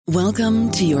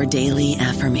Welcome to your daily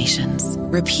affirmations.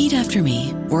 Repeat after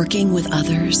me. Working with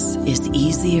others is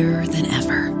easier than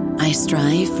ever. I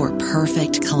strive for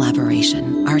perfect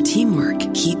collaboration. Our teamwork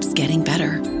keeps getting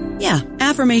better. Yeah,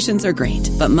 affirmations are great,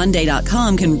 but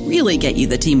Monday.com can really get you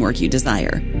the teamwork you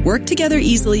desire. Work together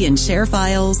easily and share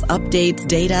files, updates,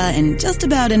 data, and just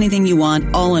about anything you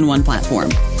want all in one platform.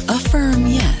 Affirm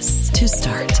yes to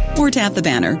start, or tap the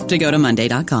banner to go to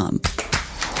Monday.com.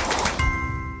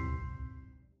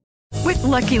 With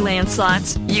Lucky Land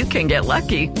Slots, you can get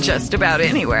lucky just about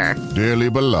anywhere. Dearly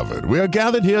beloved, we are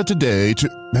gathered here today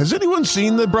to... Has anyone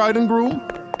seen the bride and groom?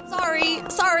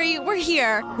 Sorry, we're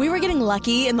here. We were getting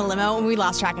lucky in the limo and we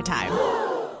lost track of time.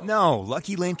 No,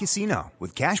 Lucky Land Casino,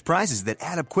 with cash prizes that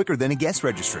add up quicker than a guest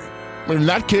registry. In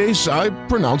that case, I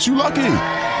pronounce you lucky.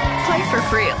 Play for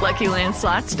free at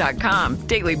LuckyLandSlots.com.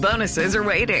 Daily bonuses are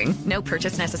waiting. No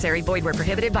purchase necessary. Void where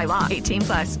prohibited by law.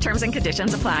 18+. Terms and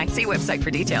conditions apply. See website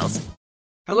for details.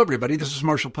 Hello, everybody. This is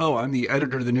Marshall Poe. I'm the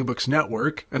editor of the New Books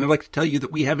Network, and I'd like to tell you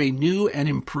that we have a new and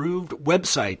improved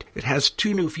website. It has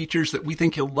 2 new features that we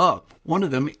think you'll love. One of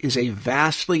them is a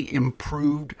vastly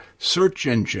improved search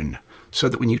engine, so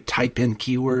that when you type in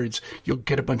keywords, you'll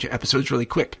get a bunch of episodes really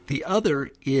quick. The other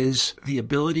is the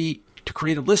ability to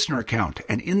create a listener account.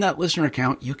 And in that listener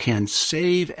account, you can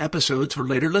save episodes for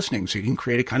later listening. So you can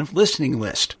create a kind of listening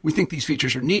list. We think these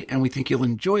features are neat and we think you'll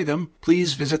enjoy them.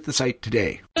 Please visit the site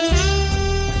today.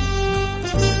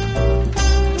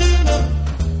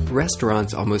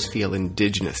 Restaurants almost feel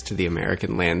indigenous to the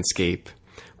American landscape.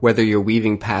 Whether you're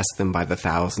weaving past them by the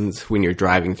thousands when you're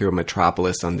driving through a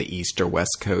metropolis on the east or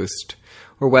west coast,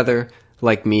 or whether,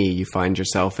 like me, you find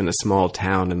yourself in a small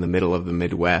town in the middle of the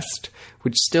Midwest,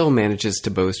 which still manages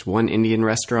to boast 1 Indian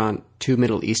restaurant, 2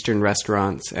 Middle Eastern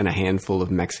restaurants, and a handful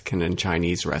of Mexican and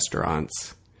Chinese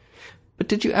restaurants. But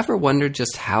did you ever wonder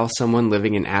just how someone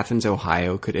living in Athens,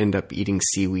 Ohio could end up eating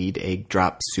seaweed egg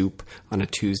drop soup on a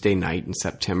Tuesday night in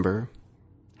September?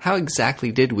 How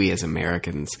exactly did we as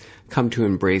Americans come to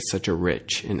embrace such a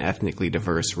rich and ethnically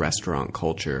diverse restaurant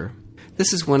culture?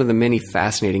 This is one of the many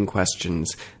fascinating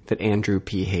questions that Andrew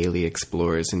P. Haley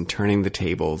explores in Turning the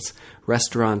Tables,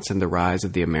 Restaurants and the Rise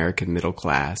of the American Middle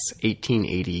Class,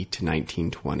 1880 to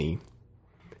 1920.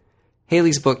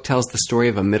 Haley's book tells the story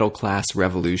of a middle-class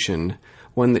revolution,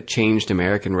 one that changed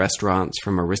American restaurants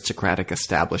from aristocratic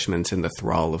establishments in the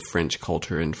thrall of French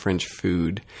culture and French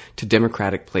food to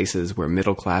democratic places where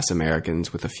middle-class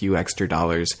Americans with a few extra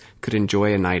dollars could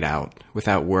enjoy a night out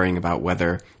without worrying about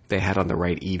whether they had on the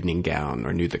right evening gown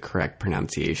or knew the correct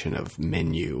pronunciation of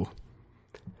menu.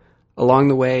 Along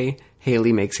the way,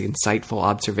 Haley makes insightful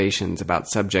observations about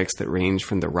subjects that range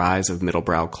from the rise of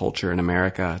middlebrow culture in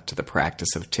America to the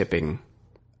practice of tipping.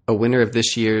 A winner of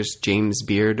this year's James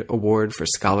Beard Award for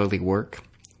Scholarly Work,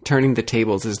 Turning the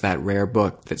Tables is that rare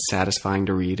book that's satisfying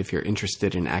to read if you're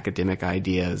interested in academic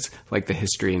ideas like the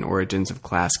history and origins of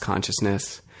class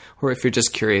consciousness, or if you're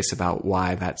just curious about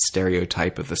why that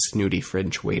stereotype of the snooty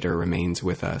French waiter remains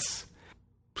with us.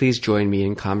 Please join me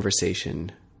in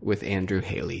conversation with Andrew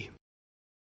Haley.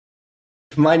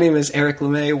 My name is Eric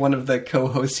LeMay, one of the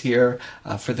co-hosts here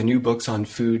for the New Books on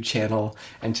Food channel,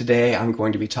 and today I'm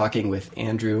going to be talking with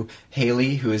Andrew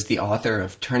Haley, who is the author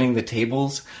of Turning the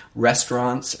Tables,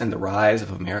 Restaurants and the Rise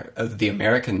of the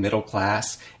American Middle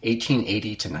Class,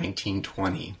 1880 to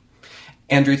 1920.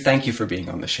 Andrew, thank you for being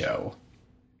on the show.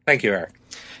 Thank you, Eric.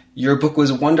 Your book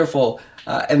was wonderful,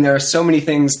 and there are so many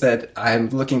things that I'm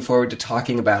looking forward to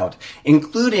talking about,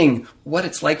 including what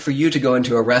it's like for you to go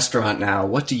into a restaurant now.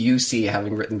 What do you see,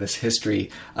 having written this history,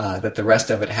 that the rest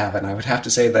of it haven't? I would have to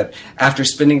say that after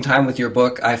spending time with your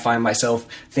book, I find myself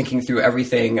thinking through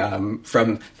everything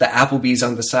from the Applebee's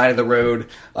on the side of the road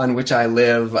on which I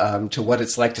live to what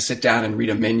it's like to sit down and read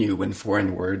a menu when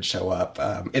foreign words show up.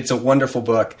 It's a wonderful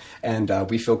book, and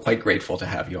we feel quite grateful to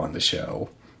have you on the show.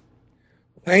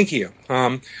 Thank you.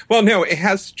 Well, no, it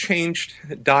has changed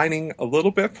dining a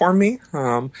little bit for me,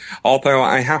 although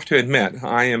I have to admit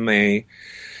I am a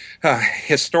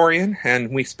historian,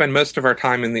 and we spend most of our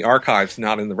time in the archives,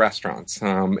 not in the restaurants.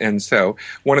 And so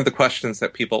one of the questions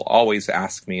that people always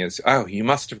ask me is, oh, you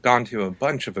must have gone to a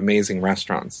bunch of amazing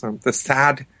restaurants. The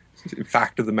sad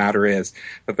fact of the matter is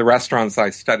that the restaurants I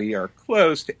study are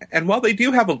closed, and while they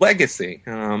do have a legacy,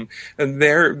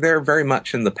 they're very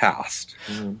much in the past.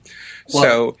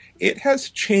 So it has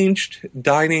changed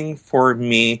dining for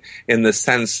me in the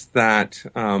sense that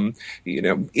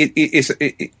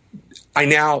I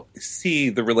now see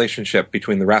the relationship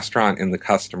between the restaurant and the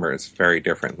customers very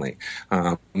differently,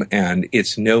 and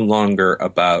it's no longer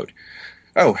about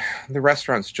the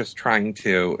restaurant's just trying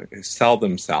to sell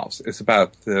themselves. It's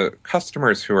about the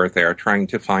customers who are there trying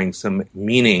to find some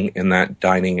meaning in that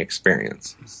dining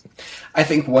experience. I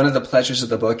think one of the pleasures of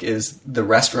the book is the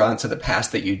restaurants of the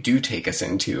past that you do take us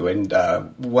into. And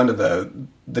one of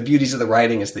the beauties of the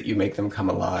writing is that you make them come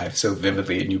alive so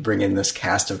vividly and you bring in this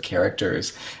cast of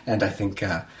characters. And I think,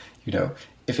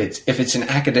 if it's an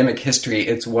academic history,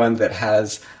 it's one that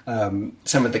has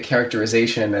some of the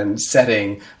characterization and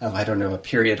setting of, a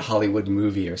period Hollywood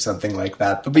movie or something like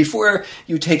that. But before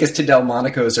you take us to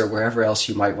Delmonico's or wherever else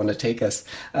you might want to take us,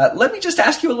 let me just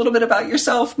ask you a little bit about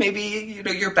yourself. Maybe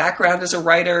your background as a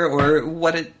writer or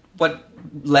what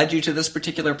led you to this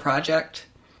particular project.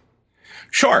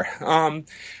 Sure.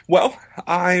 Well,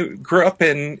 I grew up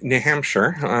in New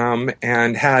Hampshire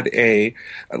and had a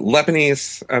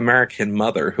Lebanese American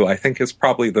mother who I think is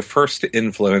probably the first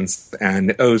influence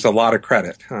and owes a lot of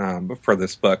credit for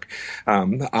this book.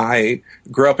 I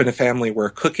grew up in a family where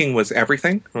cooking was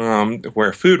everything,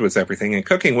 where food was everything, and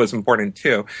cooking was important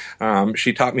too.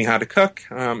 She taught me how to cook,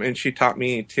 and she taught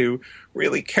me to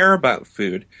really care about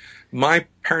food. My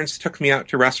parents took me out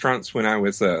to restaurants when I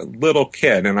was a little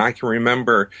kid, and I can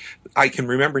remember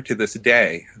to this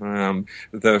day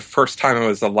the first time I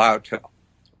was allowed to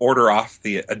order off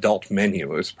the adult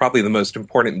menu. It was probably the most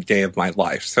important day of my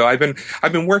life. So I've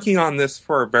been working on this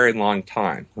for a very long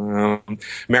time.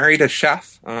 Married a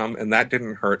chef, and that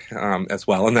didn't hurt as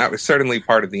well. And that was certainly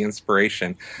part of the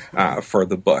inspiration for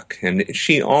the book. And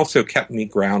she also kept me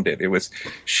grounded. It was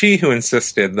she who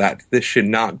insisted that this should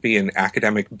not be an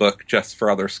academic book just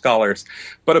for other scholars,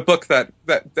 but a book that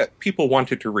people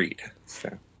wanted to read.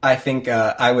 So. I think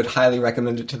I would highly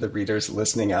recommend it to the readers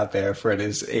listening out there, for it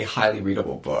is a highly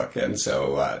readable book. And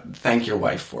so thank your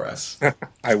wife for us.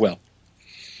 I will.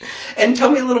 And tell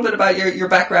me a little bit about your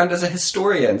background as a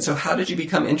historian. So how did you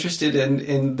become interested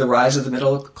in the rise of the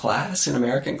middle class in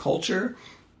American culture?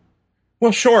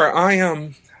 Well, sure.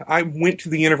 I went to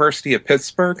the University of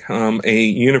Pittsburgh,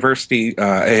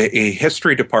 a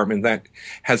history department that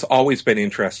has always been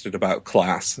interested about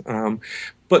class.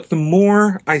 But the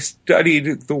more I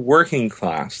studied the working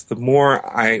class, the more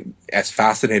as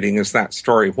fascinating as that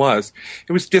story was,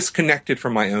 it was disconnected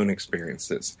from my own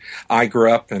experiences. I grew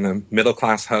up in a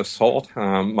middle-class household.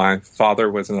 My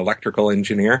father was an electrical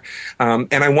engineer,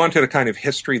 and I wanted a kind of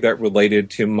history that related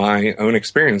to my own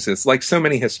experiences. Like so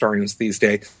many historians these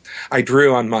days, I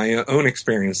drew on my own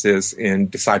experiences in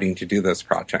deciding to do this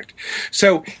project.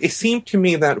 So it seemed to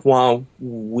me that while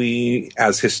we,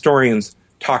 as historians,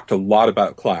 talked a lot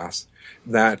about class,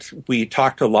 that we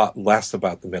talked a lot less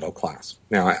about the middle class.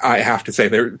 Now, I have to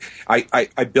say,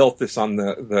 I built this on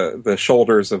the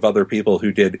shoulders of other people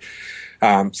who did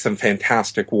some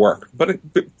fantastic work. But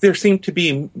there seemed to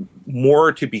be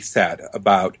more to be said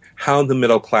about how the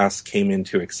middle class came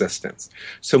into existence.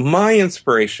 So my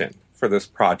inspiration for this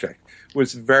project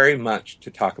was very much to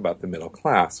talk about the middle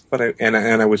class. But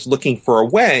I was looking for a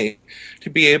way to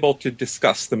be able to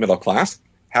discuss the middle class.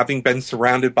 Having been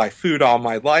surrounded by food all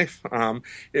my life,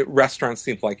 restaurants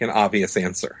seemed like an obvious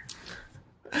answer.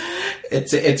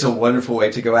 It's a wonderful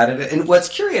way to go at it. And what's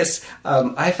curious,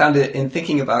 I found it in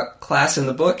thinking about class in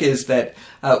the book, is that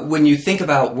when you think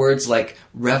about words like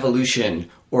revolution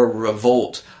or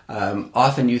revolt,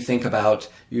 often you think about,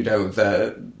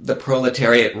 the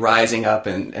proletariat rising up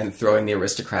and throwing the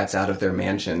aristocrats out of their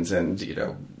mansions and,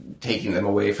 taking them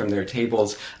away from their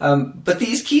tables. But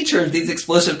these key terms, these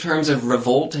explosive terms of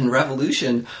revolt and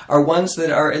revolution, are ones that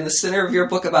are in the center of your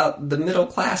book about the middle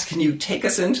class. Can you take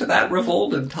us into that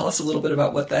revolt and tell us a little bit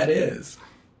about what that is?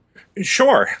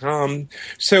 Sure.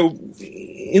 So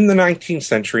in the 19th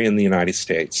century in the United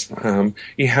States,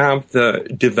 you have the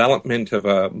development of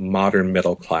a modern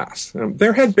middle class.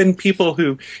 There had been people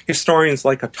who historians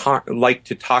like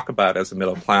to talk about as a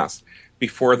middle class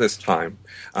before this time,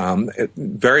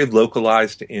 very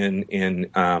localized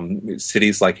in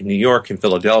cities like New York and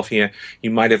Philadelphia.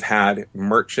 You might have had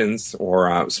merchants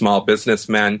or small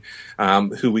businessmen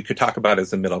who we could talk about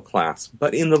as a middle class.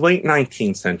 But in the late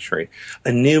 19th century,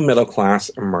 a new middle class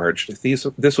emerged.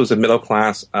 This was a middle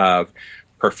class of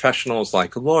professionals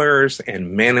like lawyers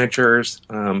and managers.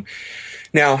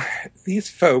 Now, these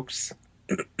folks...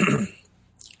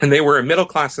 And they were a middle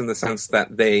class in the sense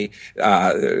that they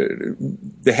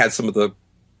had some of the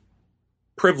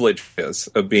privileges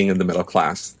of being in the middle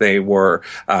class. They worked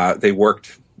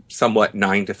somewhat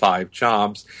 9-to-5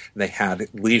 jobs. They had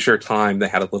leisure time. They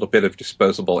had a little bit of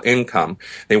disposable income.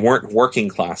 They weren't working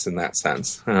class in that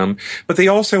sense. But they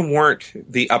also weren't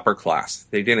the upper class.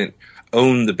 They didn't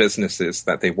own the businesses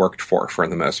that they worked for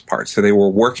the most part. So they were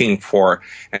working for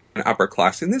an upper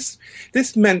class. And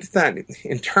this meant that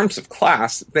in terms of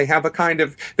class, they have a kind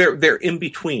of, they're in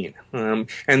between. And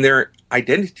their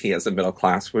identity as a middle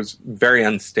class was very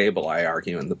unstable, I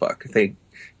argue in the book. They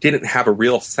didn't have a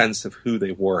real sense of who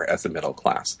they were as a middle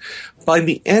class. By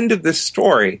the end of this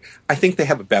story, I think they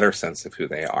have a better sense of who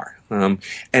they are.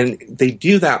 And they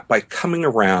do that by coming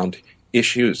around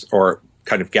issues, or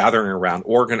kind of gathering around,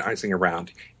 organizing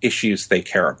around issues they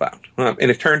care about.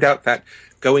 And it turned out that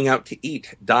going out to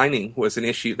eat, dining, was an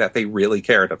issue that they really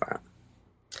cared about.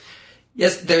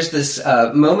 Yes, there's this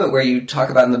moment where you talk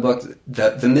about in the book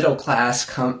that the middle class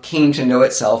came to know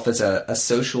itself as a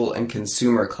social and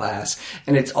consumer class.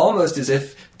 And it's almost as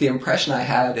if the impression I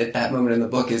had at that moment in the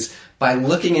book is, by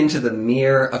looking into the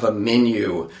mirror of a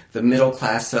menu, the middle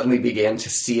class suddenly began to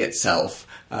see itself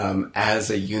as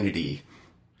a unity.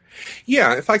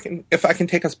 Yeah, if I can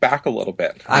take us back a little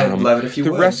bit. I'd love it if you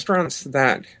would. The restaurants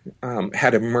that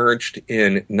had emerged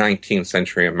in 19th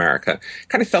century America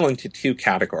kind of fell into two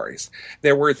categories.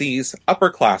 There were these upper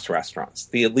class restaurants,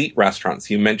 the elite restaurants.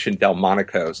 You mentioned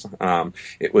Delmonico's.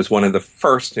 It was one of the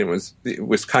first. It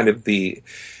was kind of the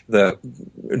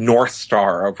North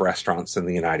Star of restaurants in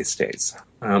the United States.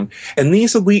 And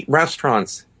these elite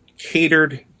restaurants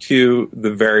catered to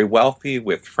the very wealthy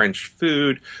with French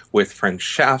food, with French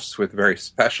chefs, with very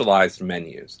specialized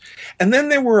menus. And then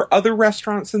there were other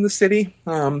restaurants in the city.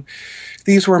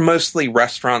 These were mostly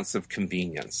restaurants of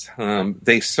convenience.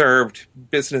 They served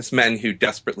businessmen who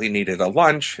desperately needed a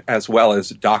lunch, as well as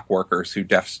dock workers who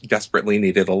desperately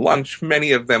needed a lunch.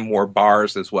 Many of them were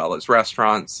bars as well as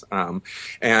restaurants,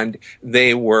 and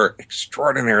they were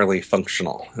extraordinarily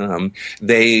functional.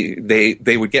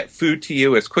 They would get food to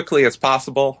you as quickly as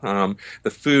possible.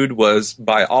 The food was,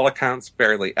 by all accounts,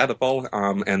 barely edible,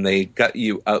 and they got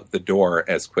you out the door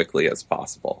as quickly as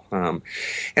possible.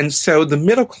 And so the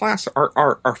middle class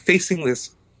are facing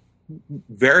this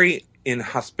very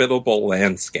inhospitable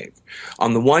landscape.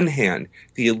 On the one hand,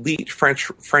 the elite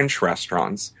French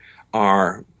restaurants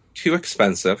are too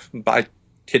expensive. By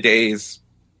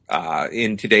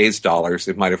in today's dollars,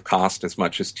 it might have cost as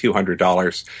much as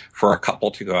 $200 for a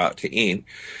couple to go out to eat.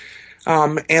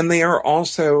 And they are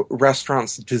also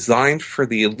restaurants designed for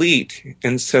the elite,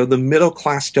 and so the middle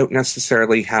class don't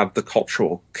necessarily have the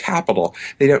cultural capital.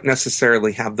 They don't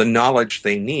necessarily have the knowledge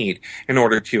they need in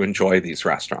order to enjoy these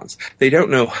restaurants. They don't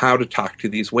know how to talk to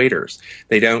these waiters.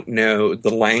 They don't know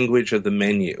the language of the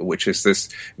menu, which is this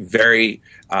very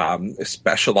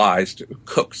specialized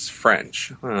cook's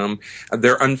French.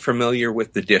 They're unfamiliar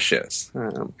with the dishes,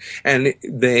 and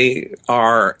they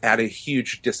are at a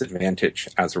huge disadvantage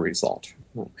as a result.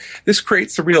 This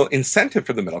creates a real incentive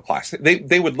for the middle class.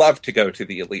 They would love to go to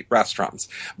the elite restaurants,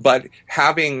 but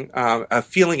having a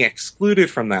feeling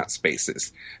excluded from those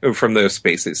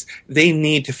spaces, they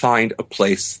need to find a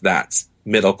place that's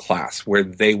middle class, where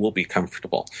they will be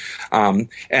comfortable.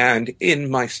 And in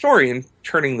my story, in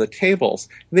Turning the Tables,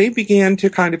 they began to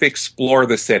kind of explore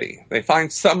the city. They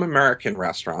find some American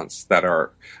restaurants that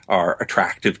are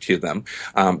attractive to them,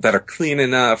 that are clean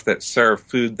enough, that serve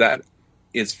food that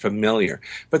is familiar,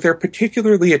 but they're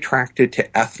particularly attracted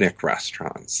to ethnic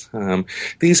restaurants.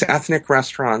 These ethnic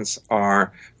restaurants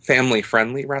are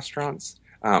family-friendly restaurants.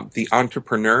 The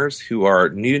entrepreneurs who are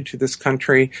new to this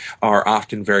country are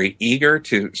often very eager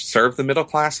to serve the middle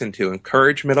class and to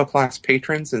encourage middle class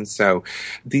patrons, and so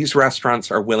these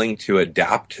restaurants are willing to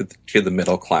adapt to the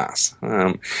middle class.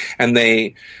 And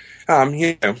they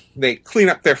clean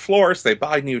up their floors, they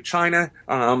buy new china.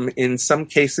 In some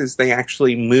cases, they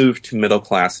actually move to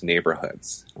middle-class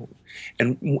neighborhoods.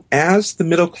 And as the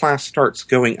middle class starts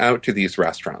going out to these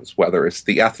restaurants, whether it's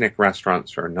the ethnic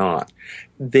restaurants or not,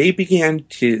 they began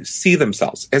to see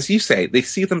themselves, as you say, they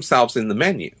see themselves in the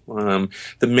menu.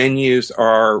 The menus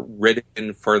are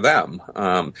written for them.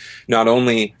 Not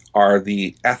only are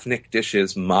the ethnic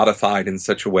dishes modified in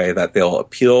such a way that they'll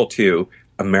appeal to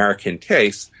American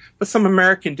tastes, but some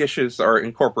American dishes are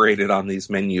incorporated on these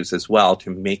menus as well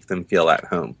to make them feel at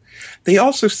home. They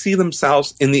also see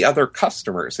themselves in the other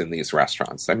customers in these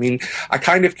restaurants. I mean, I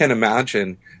kind of can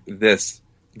imagine these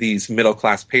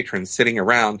middle-class patrons sitting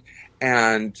around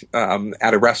and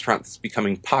at a restaurant that's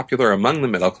becoming popular among the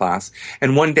middle class,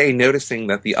 and one day noticing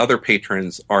that the other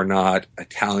patrons are not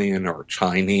Italian or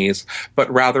Chinese,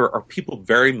 but rather are people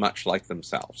very much like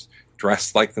themselves,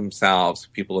 dressed like themselves,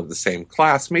 people of the same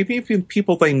class, maybe even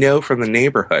people they know from the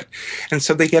neighborhood. And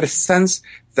so they get a sense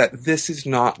that this is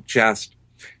not just,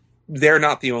 they're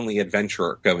not the only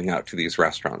adventurer going out to these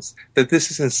restaurants, that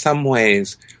this is in some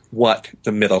ways what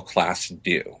the middle class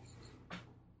do.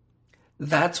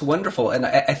 That's wonderful. And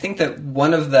I think that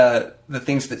one of the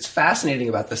things that's fascinating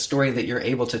about the story that you're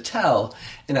able to tell,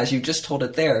 and as you just told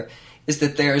it there, is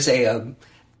that there's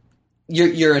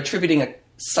you're attributing a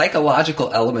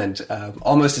psychological element,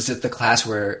 almost as if the class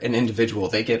were an individual.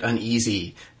 They get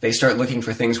uneasy. They start looking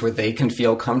for things where they can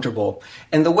feel comfortable.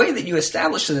 And the way that you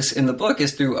establish this in the book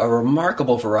is through a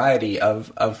remarkable variety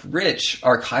of rich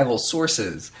archival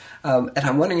sources. And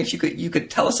I'm wondering if you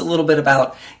could tell us a little bit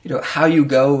about, how you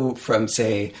go from,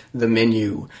 say, the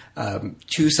menu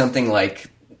to something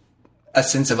like a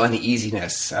sense of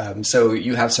uneasiness. So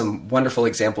you have some wonderful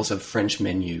examples of French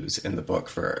menus in the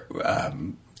book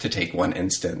to take one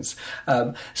instance.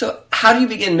 So how do you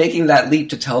begin making that leap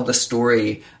to tell the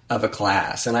story of a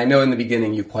class? And I know in the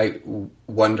beginning you quite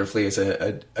wonderfully, as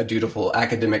a dutiful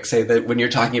academic, say that when you're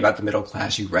talking about the middle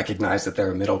class, you recognize that there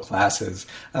are middle classes.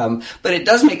 But it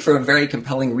does make for a very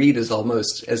compelling read, as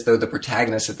almost as though the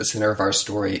protagonist at the center of our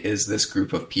story is this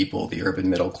group of people, the urban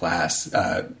middle class,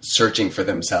 searching for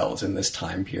themselves in this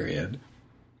time period.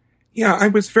 Yeah, I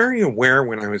was very aware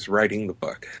when I was writing the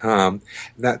book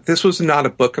that this was not a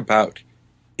book about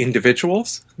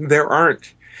individuals. There are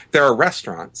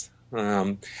restaurants,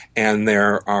 and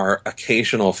there are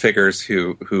occasional figures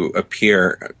who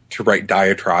appear to write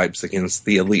diatribes against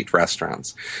the elite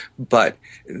restaurants. But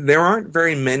there aren't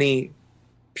very many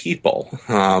people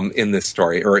in this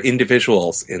story, or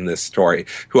individuals in this story,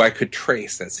 who I could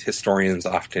trace, as historians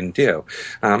often do.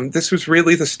 This was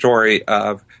really the story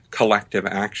of collective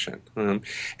action.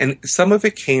 And some of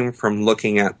it came from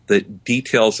looking at the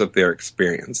details of their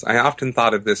experience. I often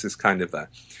thought of this as kind of a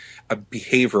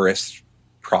behaviorist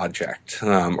project,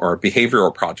 or a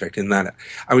behavioral project, in that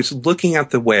I was looking at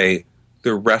the way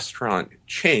the restaurant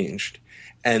changed,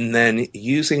 and then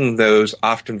using those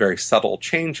often very subtle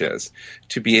changes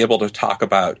to be able to talk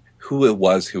about who it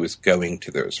was who was going to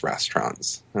those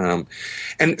restaurants.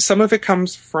 And some of it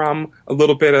comes from a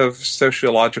little bit of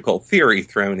sociological theory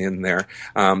thrown in there.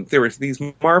 There was these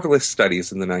marvelous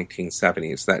studies in the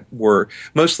 1970s that were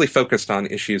mostly focused on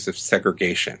issues of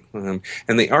segregation. And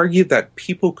they argued that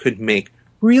people could make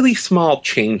really small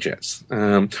changes,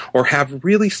 or have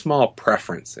really small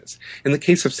preferences. In the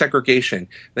case of segregation,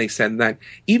 they said that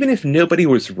even if nobody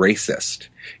was racist,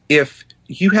 if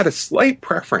you had a slight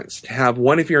preference to have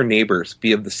one of your neighbors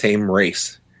be of the same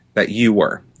race that you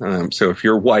were. So if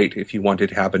you're white, if you wanted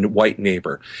to have a white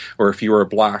neighbor, or if you were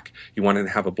black, you wanted to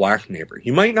have a black neighbor.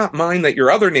 You might not mind that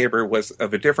your other neighbor was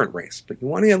of a different race, but you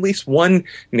wanted at least one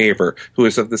neighbor who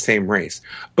is of the same race.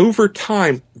 Over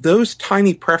time, those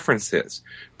tiny preferences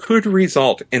could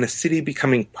result in a city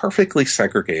becoming perfectly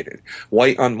segregated,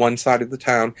 white on one side of the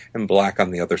town and black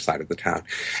on the other side of the town.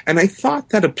 And I thought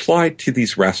that applied to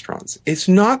these restaurants. It's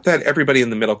not that everybody in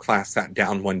the middle class sat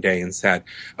down one day and said,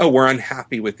 oh, we're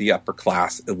unhappy with the upper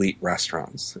class elite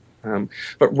restaurants,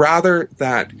 but rather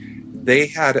that they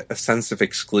had a sense of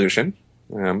exclusion.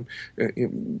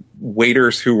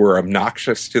 Waiters who were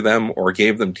obnoxious to them, or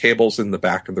gave them tables in the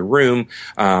back of the room,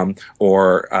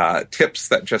 or tips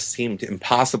that just seemed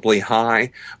impossibly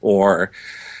high, or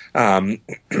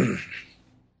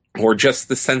just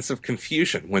the sense of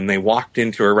confusion when they walked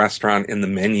into a restaurant and the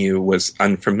menu was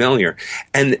unfamiliar.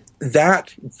 And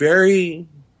that very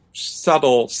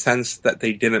subtle sense that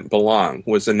they didn't belong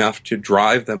was enough to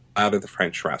drive them out of the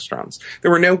French restaurants.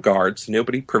 There were no guards.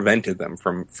 Nobody prevented them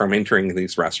from entering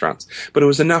these restaurants. But it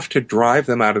was enough to drive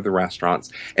them out of the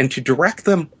restaurants and to direct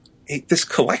them, this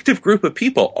collective group of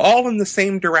people, all in the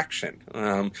same direction,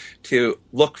 to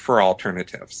look for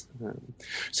alternatives.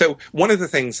 So one of the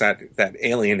things that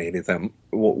alienated them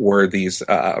were these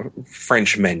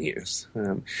French menus.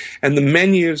 And the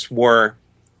menus were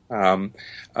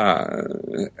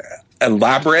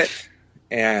elaborate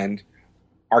and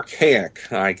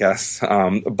archaic, I guess,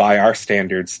 by our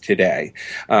standards today.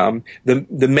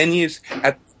 The menus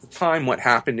at the time, what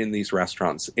happened in these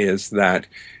restaurants is that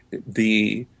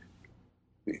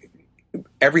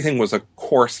everything was a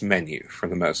course menu for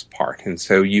the most part, and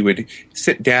so you would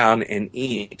sit down and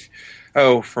eat.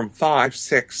 From 5,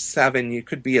 6, 7, you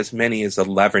could be as many as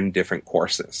 11 different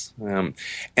courses.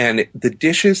 And the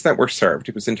dishes that were served,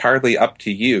 it was entirely up to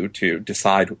you to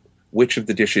decide which of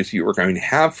the dishes you were going to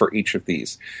have for each of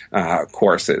these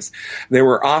courses. There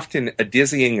were often a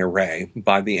dizzying array.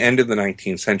 By the end of the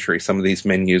 19th century, some of these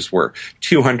menus were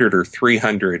 200 or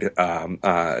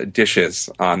 300 dishes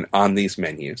on these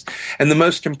menus. And the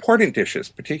most important dishes,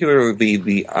 particularly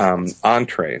the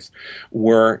entrees,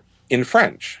 were in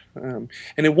French. And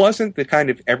it wasn't the kind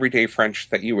of everyday French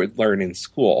that you would learn in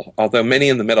school, although many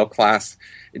in the middle class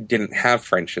didn't have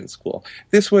French in school.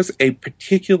 This was a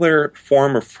particular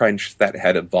form of French that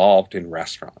had evolved in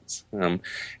restaurants.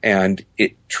 And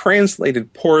it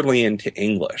translated poorly into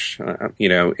English.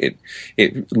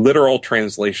 Literal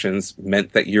translations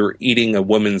meant that you're eating a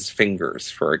woman's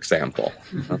fingers, for example.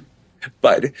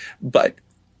 But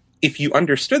if you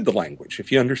understood the language,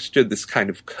 if you understood this kind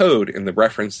of code and the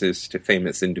references to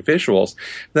famous individuals,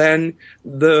 then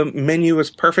the menu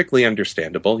was perfectly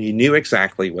understandable. You knew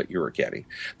exactly what you were getting.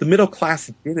 The middle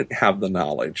class didn't have the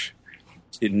knowledge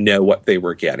to know what they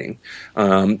were getting.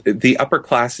 The upper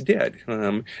class did.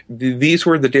 These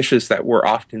were the dishes that were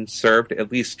often served,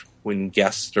 at least when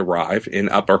guests arrived, in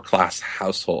upper class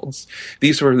households.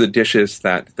 These were the dishes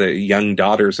that the young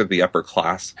daughters of the upper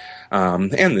class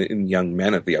and the young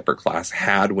men of the upper class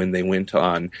had when they went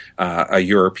on a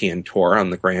European tour, on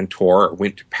the Grand Tour, or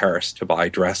went to Paris to buy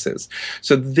dresses.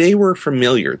 So they were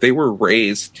familiar. They were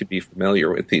raised to be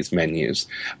familiar with these menus,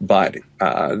 but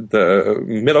the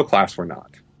middle class were not.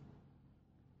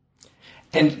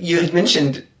 And you had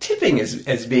mentioned tipping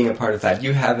as being a part of that.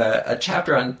 You have a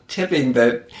chapter on tipping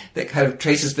that kind of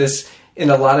traces this in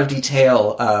a lot of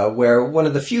detail, where one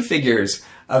of the few figures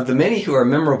of the many who are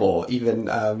memorable, even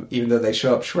though they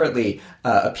show up shortly,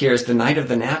 appears the Knight of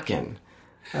the Napkin.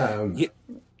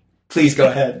 Please go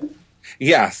ahead.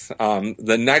 Yes,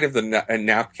 the Knight of the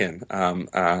Napkin,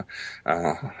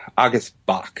 August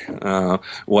Bach,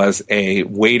 was a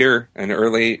waiter, an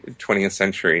early 20th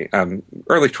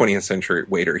century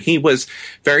waiter. He was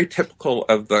very typical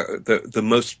of the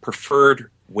most preferred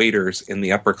waiters in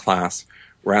the upper class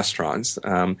restaurants.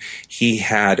 He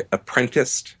had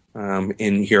apprenticed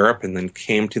in Europe and then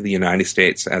came to the United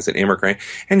States as an immigrant,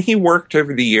 and he worked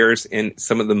over the years in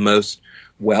some of the most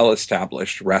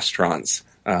well-established restaurants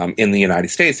in the United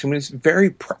States, and was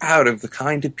very proud of the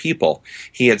kind of people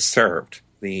he had served.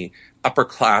 The upper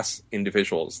class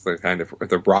individuals, the kind of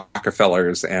the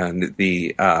Rockefellers and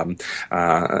the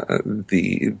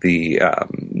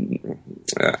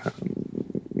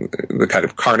kind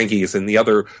of Carnegies and the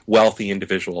other wealthy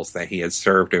individuals that he had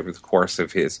served over the course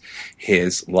of his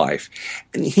life.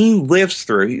 And he lives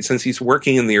through, since he's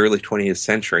working in the early 20th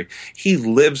century, he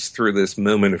lives through this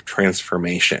moment of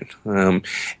transformation.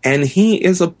 And he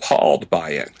is appalled by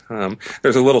it.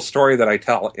 There's a little story that I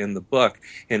tell in the book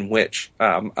in which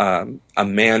a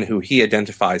man who he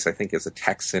identifies, I think, as a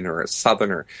Texan or a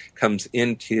Southerner, comes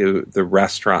into the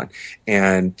restaurant,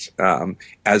 and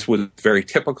as was very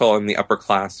typical in the upper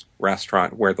class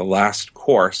restaurant, where the last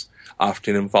course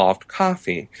often involved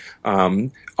coffee,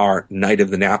 our Knight of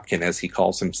the Napkin, as he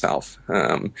calls himself,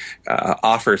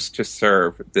 offers to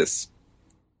serve this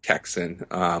Texan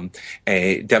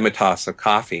a demitasse of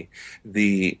coffee.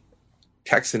 The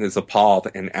Texan is appalled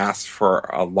and asks for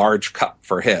a large cup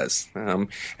for his.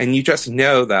 And you just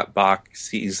know that Bach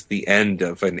sees the end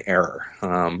of an error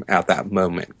at that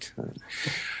moment.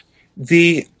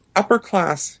 The upper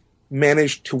class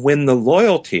managed to win the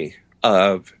loyalty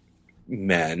of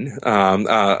men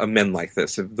like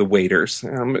this, of the waiters,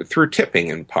 through tipping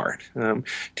in part.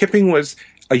 Tipping was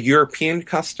a European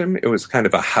custom. It was kind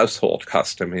of a household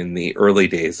custom in the early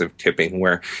days of tipping,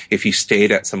 where if you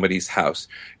stayed at somebody's house,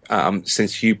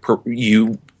 since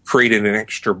you created an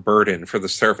extra burden for the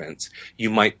servants, you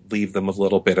might leave them a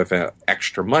little bit of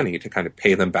extra money to kind of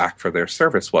pay them back for their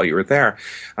service while you were there.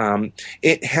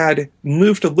 It had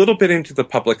moved a little bit into the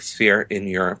public sphere in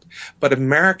Europe, but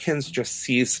Americans just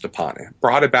seized upon it,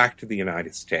 brought it back to the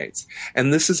United States.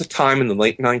 And this is a time in the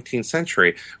late 19th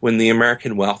century when the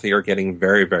American wealthy are getting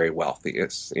very, very wealthy.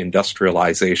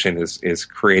 Industrialization is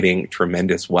creating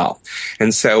tremendous wealth.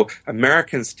 And so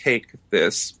Americans take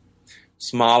this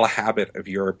small habit of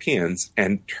Europeans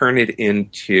and turn it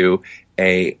into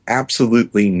a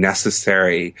absolutely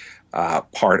necessary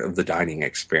part of the dining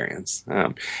experience.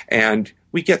 And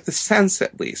we get the sense,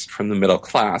 at least from the middle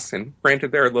class, and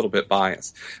granted they're a little bit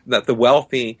biased, that the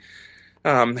wealthy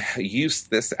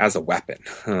used this as a weapon,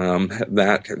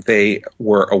 that they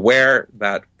were aware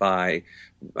that by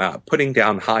putting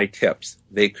down high tips,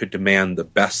 they could demand the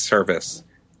best service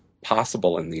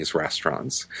possible in these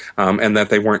restaurants, and that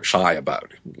they weren't shy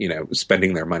about,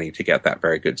 spending their money to get that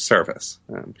very good service.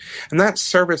 And that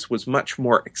service was much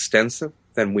more extensive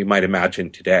than we might imagine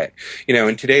today.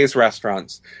 In today's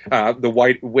restaurants,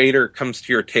 the waiter comes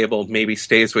to your table, maybe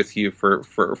stays with you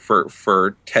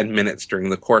for 10 minutes during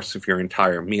the course of your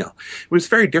entire meal. It was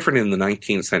very different in the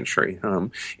 19th century.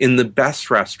 In the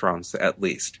best restaurants, at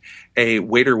least, a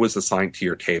waiter was assigned to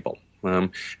your table.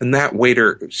 And that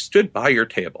waiter stood by your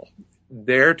table,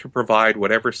 there to provide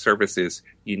whatever services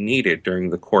you needed during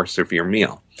the course of your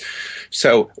meal.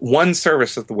 So one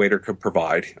service that the waiter could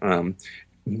provide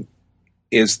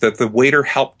is that the waiter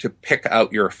helped to pick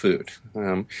out your food.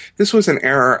 This was an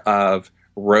era of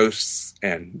roasts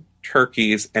and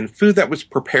turkeys and food that was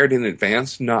prepared in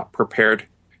advance, not prepared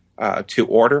to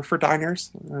order for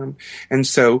diners. And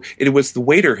so it was the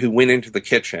waiter who went into the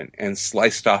kitchen and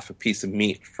sliced off a piece of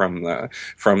meat from the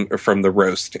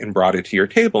roast and brought it to your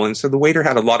table. And so the waiter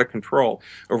had a lot of control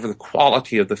over the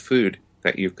quality of the food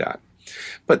that you've got.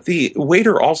 But the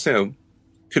waiter also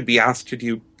could be asked to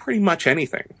do pretty much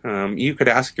anything. You could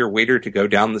ask your waiter to go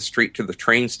down the street to the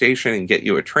train station and get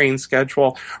you a train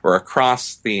schedule, or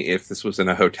if this was in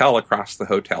a hotel, across the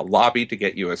hotel lobby to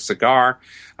get you a cigar.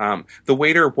 The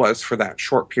waiter was, for that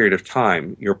short period of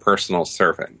time, your personal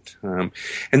servant.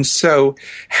 And so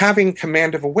having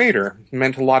command of a waiter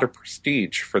meant a lot of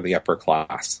prestige for the upper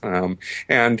class.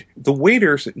 And the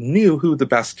waiters knew who the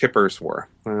best tippers were.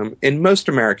 In most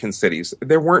American cities,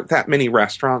 there weren't that many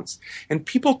restaurants, and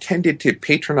people tended to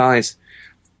patronize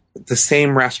the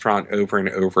same restaurant over and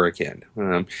over again.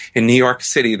 In New York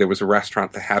City, there was a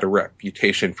restaurant that had a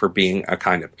reputation for being a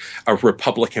kind of a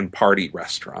Republican Party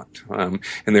restaurant.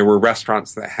 And there were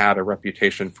restaurants that had a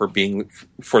reputation for being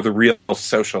for the real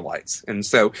socialites. And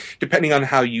so depending on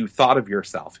how you thought of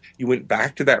yourself, you went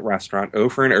back to that restaurant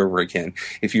over and over again.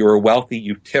 If you were wealthy,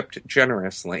 you tipped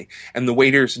generously. And the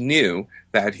waiters knew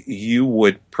that you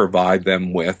would provide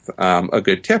them with a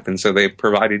good tip, and so they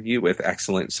provided you with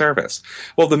excellent service.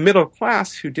 Well, the middle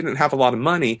class, who didn't have a lot of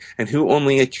money and who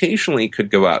only occasionally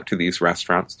could go out to these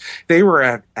restaurants, they were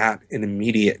at an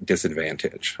immediate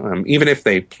disadvantage, even if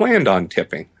they planned on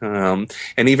tipping, and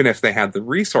even if they had the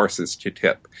resources to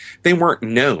tip. They weren't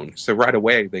known, so right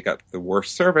away they got the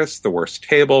worst service, the worst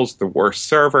tables, the worst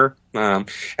server, and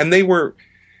they were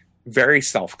very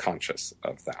self-conscious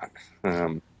of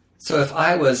that. So if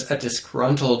I was a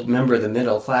disgruntled member of the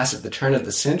middle class at the turn of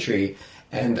the century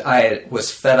and I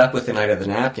was fed up with the night of the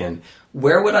napkin,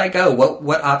 where would I go?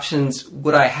 What options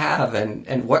would I have?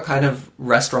 And what kind of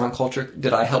restaurant culture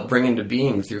did I help bring into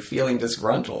being through feeling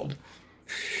disgruntled?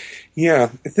 Yeah,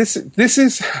 this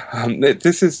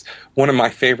is one of my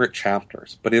favorite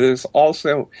chapters, but it is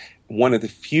also one of the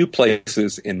few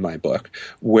places in my book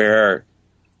where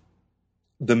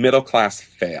the middle class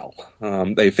fail.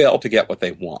 They fail to get what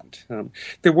they want.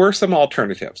 There were some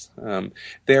alternatives.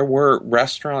 There were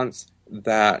restaurants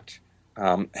that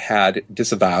had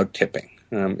disavowed tipping.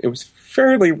 It was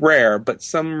fairly rare, but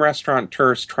some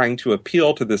restaurateurs trying to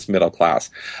appeal to this middle class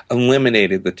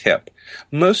eliminated the tip.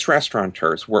 Most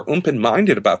restaurateurs were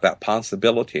open-minded about that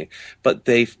possibility, but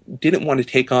they didn't want to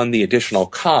take on the additional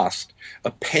cost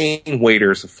of paying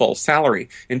waiters a full salary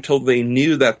until they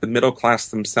knew that the middle class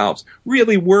themselves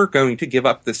really were going to give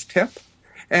up this tip.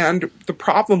 And the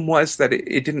problem was that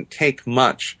it didn't take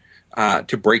much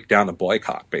to break down a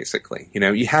boycott, basically. You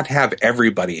know, you had to have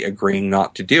everybody agreeing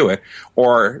not to do it,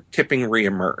 or tipping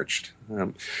reemerged.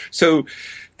 So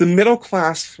the middle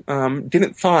class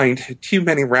didn't find too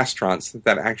many restaurants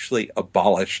that actually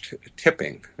abolished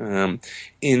tipping.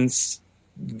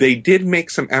 They did make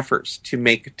some efforts to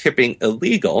make tipping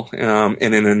illegal,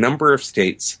 and in a number of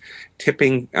states,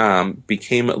 tipping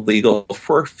became illegal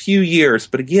for a few years.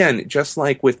 But again, just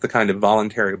like with the kind of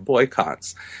voluntary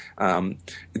boycotts,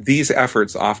 these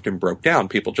efforts often broke down.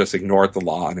 People just ignored the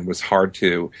law, and it was hard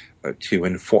to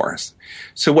enforce.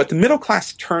 So what the middle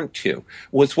class turned to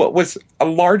was what was a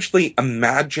largely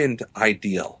imagined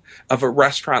ideal of a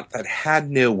restaurant that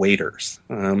had no waiters.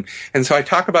 And so I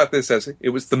talk about this as it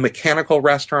was the mechanical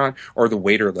restaurant or the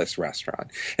waiterless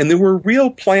restaurant. And there were real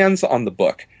plans on the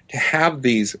book to have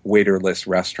these waiterless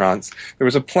restaurants. There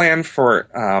was a plan for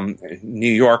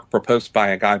New York proposed by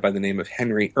a guy by the name of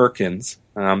Henry Erkins.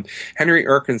 Henry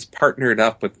Erkins partnered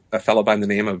up with a fellow by the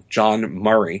name of John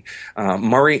Murray.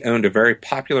 Murray owned a very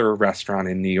popular restaurant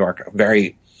in New York, a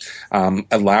very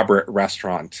elaborate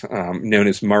restaurant known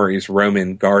as Murray's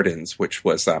Roman Gardens, which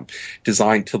was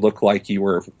designed to look like you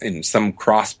were in some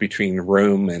cross between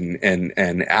Rome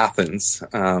and Athens,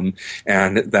 and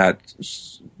that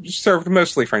served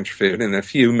mostly French food and a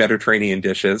few Mediterranean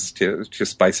dishes to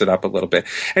spice it up a little bit.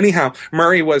 Anyhow,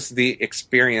 Murray was the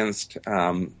experienced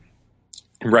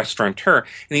restaurateur,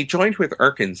 and he joined with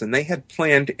Erkins, and they had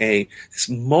planned this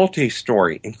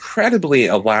multi-story, incredibly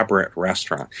elaborate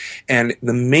restaurant. And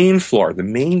the main floor, the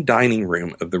main dining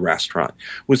room of the restaurant,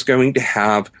 was going to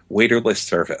have waiterless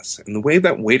service. And the way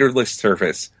that waiterless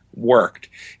service worked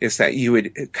is that you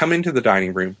would come into the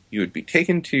dining room, you would be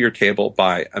taken to your table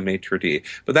by a maitre d',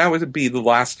 but that would be the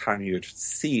last time you would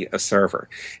see a server.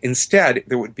 Instead,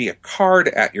 there would be a card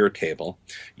at your table.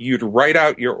 You'd write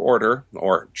out your order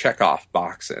or check off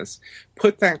boxes,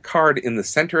 put that card in the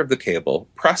center of the table,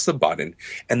 press a button,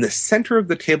 and the center of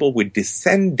the table would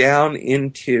descend down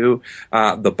into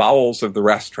the bowels of the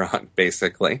restaurant,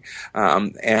 basically.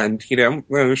 And,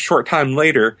 a short time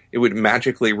later, it would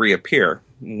magically reappear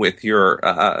with your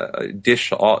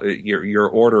dish, your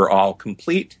order all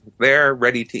complete, there,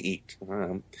 ready to eat.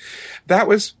 That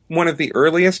was one of the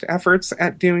earliest efforts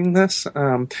at doing this.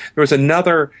 There was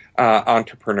another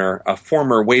entrepreneur, a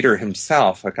former waiter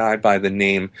himself, a guy by the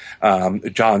name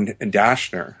John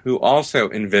Dashner, who also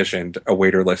envisioned a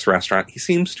waiterless restaurant. He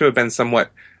seems to have been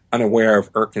somewhat unaware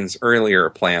of Erkin's earlier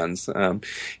plans.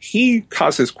 He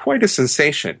causes quite a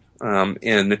sensation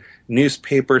in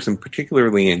newspapers and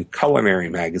particularly in culinary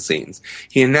magazines.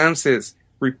 He announces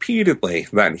repeatedly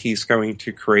that he's going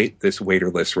to create this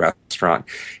waiterless restaurant.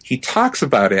 He talks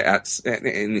about it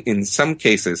in some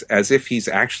cases as if he's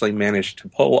actually managed to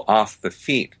pull off the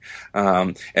feat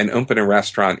and open a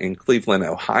restaurant in Cleveland,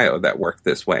 Ohio that worked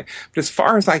this way. But as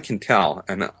far as I can tell,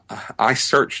 and I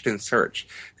searched and searched,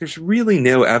 there's really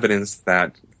no evidence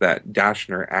that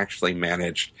Dashner actually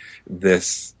managed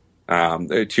this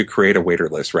to create a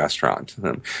waiterless restaurant.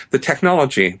 The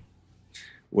technology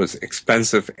was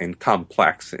expensive and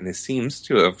complex, and it seems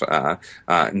to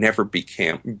have never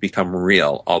become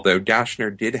real, although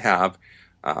Dashner did have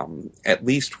at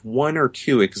least one or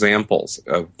two examples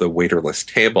of the waiterless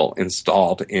table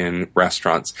installed in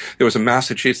restaurants. There was a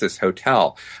Massachusetts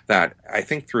hotel that I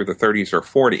think through the 30s or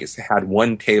 40s had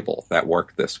one table that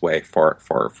worked this way for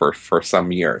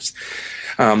some years.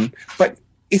 But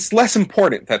it's less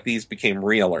important that these became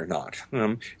real or not.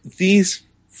 These,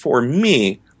 for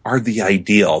me, are the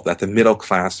ideal that the middle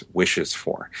class wishes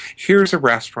for. Here's a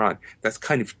restaurant that's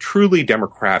kind of truly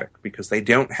democratic because they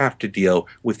don't have to deal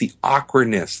with the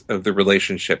awkwardness of the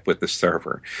relationship with the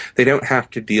server. They don't have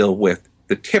to deal with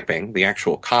the tipping, the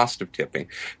actual cost of tipping.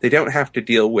 They don't have to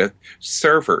deal with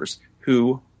servers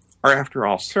who are, after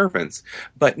all, servants,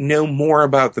 but know more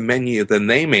about the menu than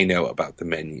they may know about the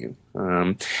menu.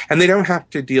 And they don't have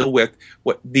to deal with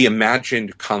what the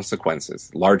imagined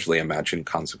consequences, largely imagined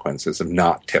consequences of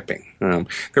not tipping.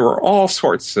 There were all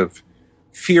sorts of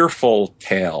fearful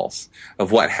tales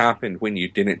of what happened when you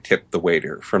didn't tip the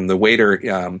waiter, from the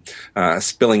waiter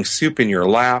spilling soup in your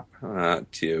lap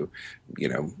to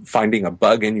finding a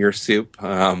bug in your soup,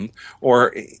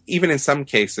 or even in some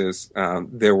cases,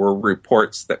 there were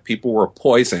reports that people were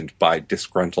poisoned by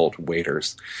disgruntled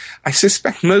waiters. I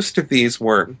suspect most of these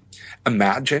were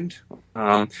imagined.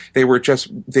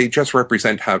 They just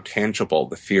represent how tangible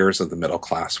the fears of the middle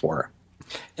class were.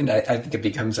 And I think it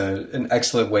becomes an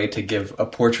excellent way to give a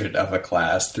portrait of a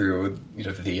class through,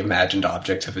 the imagined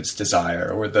object of its desire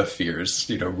or the fears,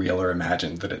 real or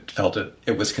imagined, that it felt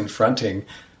it was confronting.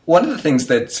 One of the things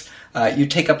that you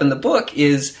take up in the book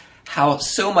is how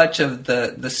so much of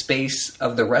the space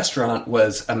of the restaurant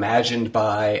was imagined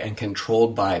by and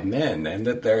controlled by men, and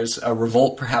that there's a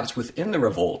revolt perhaps within the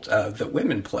revolt that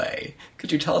women play.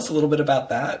 Could you tell us a little bit about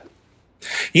that?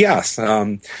 Yes.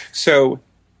 So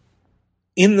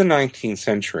in the 19th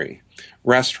century,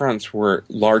 restaurants were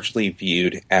largely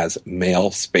viewed as male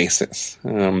spaces.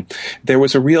 There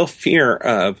was a real fear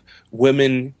of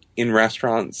women in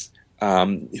restaurants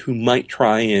who might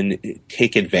try and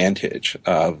take advantage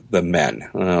of the men.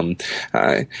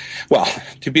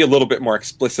 To be a little bit more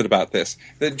explicit about this,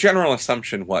 the general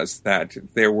assumption was that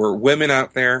there were women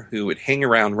out there who would hang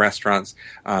around restaurants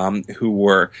who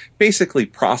were basically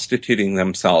prostituting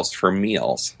themselves for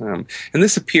meals. And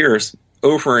this appears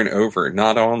over and over,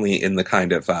 not only in the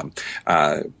kind of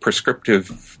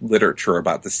prescriptive literature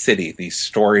about the city, these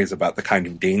stories about the kind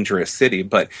of dangerous city,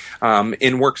 but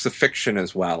in works of fiction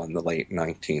as well in the late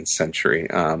 19th century.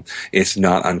 It's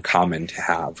not uncommon to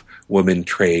have women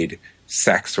trade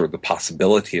sex or the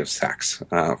possibility of sex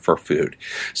for food.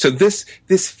 So this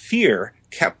fear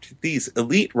kept these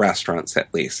elite restaurants,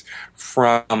 at least,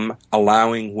 from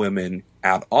allowing women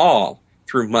at all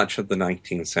through much of the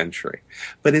 19th century.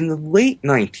 But in the late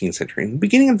 19th century, in the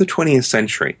beginning of the 20th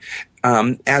century,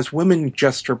 as women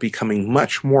just are becoming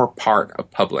much more part of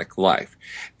public life,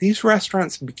 these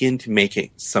restaurants begin to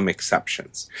make some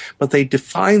exceptions. But they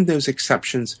define those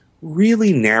exceptions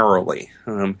really narrowly.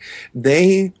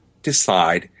 They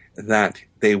decide that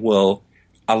they will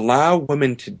allow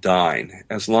women to dine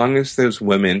as long as those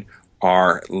women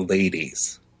are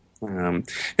ladies.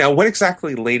 Now, what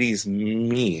exactly ladies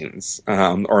means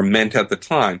or meant at the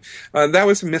time, that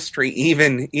was a mystery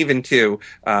even to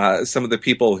some of the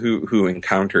people who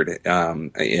encountered it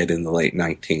in the late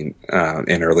 19th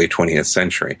and early 20th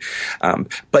century.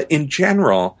 But in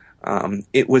general,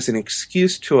 it was an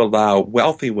excuse to allow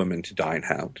wealthy women to dine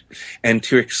out and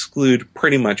to exclude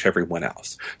pretty much everyone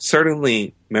else.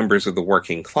 Certainly members of the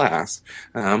working class,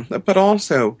 but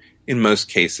also in most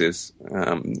cases,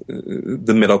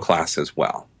 the middle class as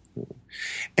well.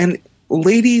 And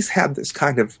ladies had this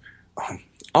kind of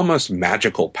almost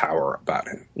magical power about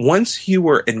it. Once you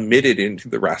were admitted into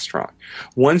the restaurant,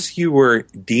 once you were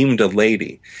deemed a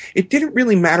lady, it didn't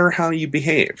really matter how you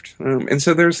behaved. And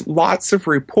so there's lots of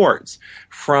reports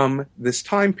from this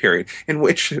time period in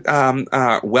which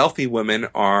wealthy women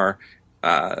are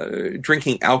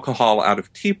drinking alcohol out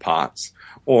of teapots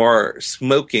or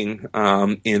smoking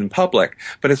in public.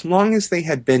 But as long as they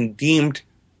had been deemed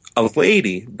a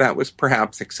lady, that was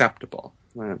perhaps acceptable.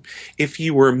 If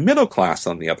you were middle class,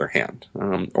 on the other hand,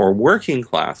 or working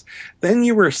class, then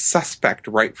you were suspect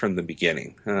right from the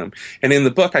beginning. And in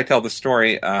the book, I tell the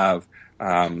story of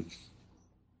a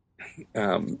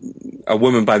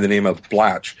woman by the name of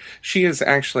Blatch. She is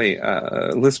actually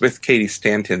Elizabeth Cady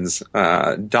Stanton's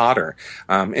daughter,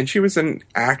 and she was an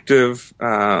active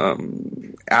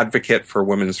advocate for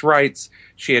women's rights.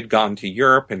 She had gone to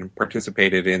Europe and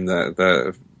participated in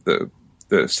the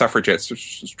suffragette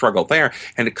struggle there,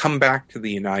 and to come back to the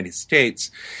United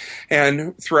States.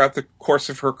 And throughout the course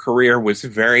of her career was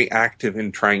very active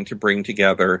in trying to bring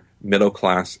together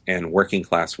middle-class and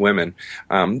working-class women.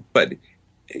 But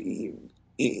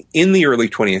in the early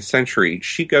 20th century,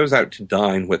 she goes out to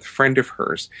dine with a friend of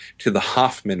hers to the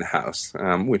Hoffman House,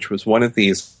 which was one of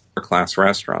these class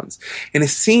restaurants. And it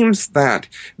seems that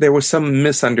there was some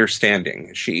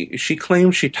misunderstanding. She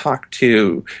claimed she talked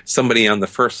to somebody on the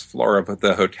first floor of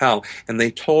the hotel, and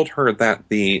they told her that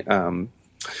the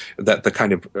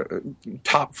kind of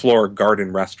top floor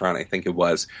garden restaurant, I think it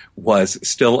was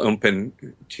still open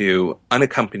to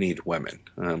unaccompanied women.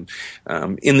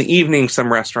 In the evening,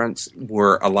 some restaurants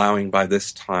were allowing by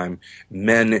this time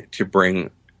men to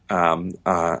bring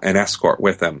an escort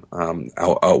with them,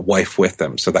 a wife with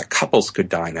them, so that couples could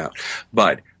dine out.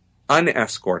 But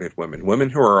unescorted women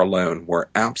who are alone, were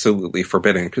absolutely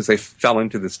forbidden because they fell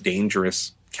into this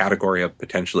dangerous category of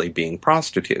potentially being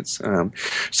prostitutes.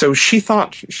 So she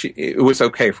thought it was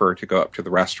okay for her to go up to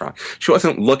the restaurant. She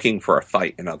wasn't looking for a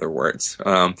fight, in other words.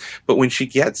 But when she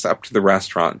gets up to the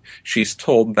restaurant, she's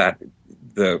told that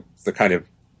the kind of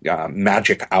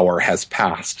magic hour has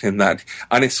passed, and that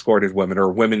unescorted women, or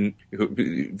women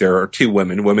who, there are two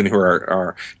women who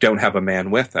are don't have a man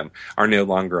with them, are no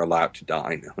longer allowed to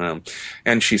dine.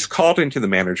 And she's called into the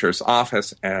manager's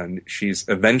office, and she's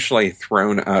eventually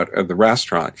thrown out of the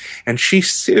restaurant. And she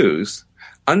sues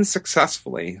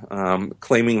unsuccessfully,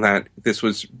 claiming that this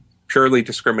was purely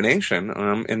discrimination,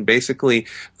 and basically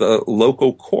the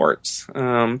local courts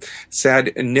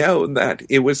said no, that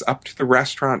it was up to the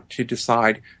restaurant to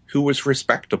decide who was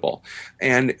respectable.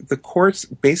 And the courts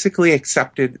basically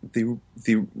accepted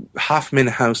the Hoffman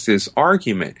House's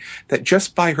argument that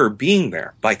just by her being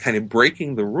there, by kind of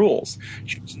breaking the rules,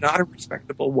 she was not a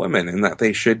respectable woman, and that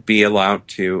they should be allowed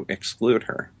to exclude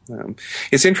her.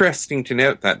 It's interesting to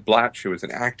note that Blatch, who was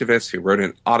an activist who wrote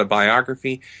an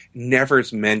autobiography, never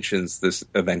mentions this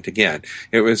event again.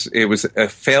 It was a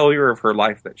failure of her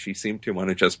life that she seemed to want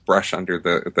to just brush under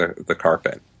the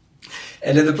carpet.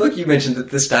 And in the book, you mentioned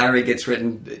that this diary gets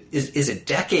written, is it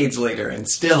decades later, and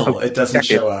still it doesn't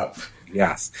show up.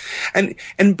 Yes.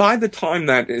 And by the time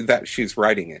that she's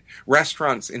writing it,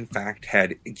 restaurants, in fact,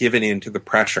 had given in to the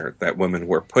pressure that women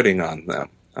were putting on them.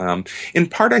 In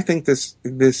part, I think this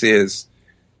is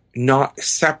not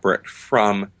separate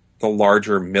from the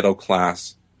larger middle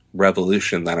class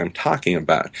revolution that I'm talking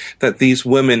about. That these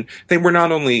women, they were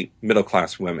not only middle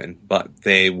class women, but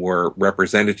they were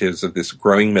representatives of this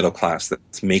growing middle class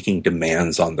that's making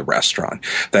demands on the restaurant,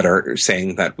 that are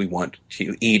saying that we want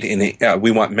to eat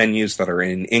we want menus that are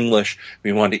in English,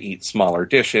 we want to eat smaller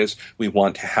dishes, we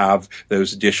want to have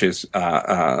those dishes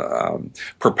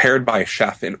prepared by a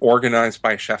chef and organized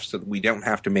by a chef so that we don't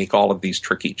have to make all of these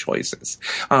tricky choices.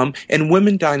 And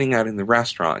women dining out in the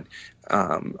restaurant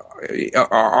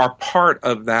are part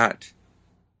of that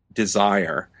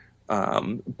desire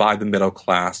by the middle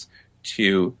class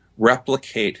to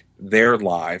replicate their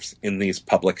lives in these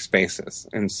public spaces.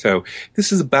 And so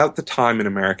this is about the time in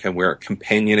America where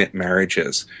companionate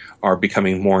marriages are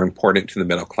becoming more important to the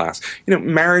middle class.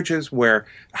 Marriages where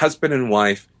husband and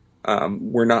wife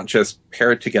were not just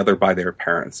paired together by their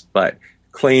parents, but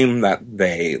claim that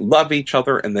they love each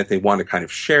other and that they want to kind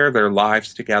of share their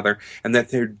lives together and that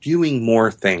they're doing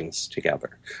more things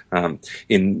together.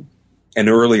 In an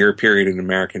earlier period in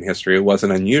American history, it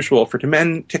wasn't unusual for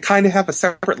men to kind of have a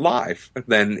separate life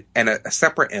and a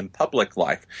separate and public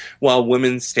life, while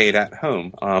women stayed at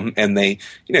home and they,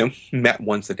 met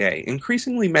once a day.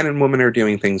 Increasingly, men and women are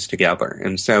doing things together,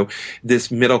 and so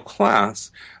this middle class.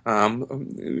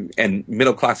 And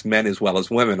middle-class men as well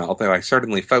as women, although I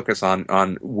certainly focus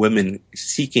on women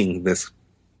seeking this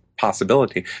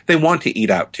possibility. They want to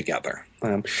eat out together.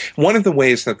 One of the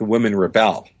ways that the women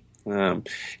rebel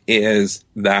is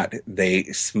that they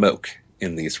smoke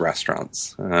in these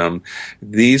restaurants.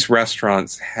 These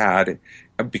restaurants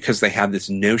because they had this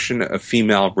notion of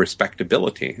female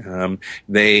respectability,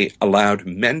 they allowed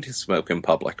men to smoke in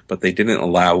public, but they didn't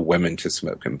allow women to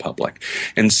smoke in public.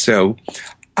 And so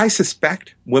I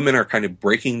suspect women are kind of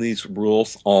breaking these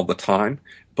rules all the time,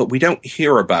 but we don't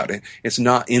hear about it. It's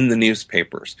not in the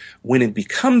newspapers. When it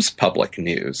becomes public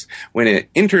news, when it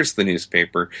enters the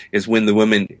newspaper, is when the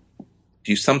women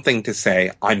do something to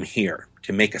say, I'm here,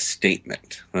 to make a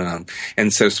statement.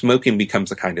 And so smoking becomes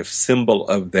a kind of symbol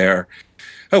of their,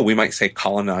 we might say,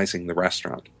 colonizing the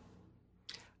restaurant.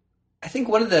 I think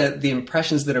one of the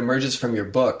impressions that emerges from your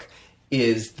book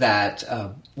is that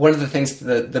one of the things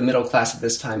the middle class at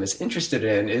this time is interested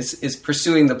in is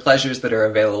pursuing the pleasures that are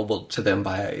available to them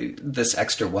by this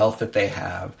extra wealth that they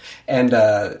have. And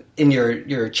in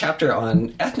your chapter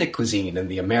on ethnic cuisine and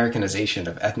the Americanization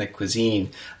of ethnic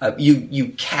cuisine, you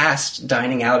cast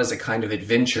dining out as a kind of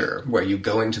adventure where you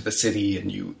go into the city and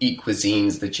you eat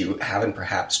cuisines that you haven't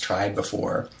perhaps tried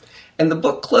before. And the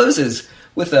book closes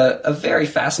with a very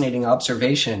fascinating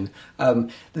observation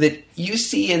that you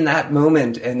see in that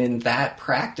moment and in that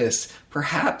practice,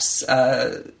 perhaps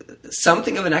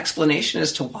something of an explanation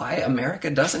as to why America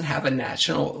doesn't have a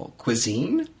national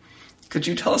cuisine. Could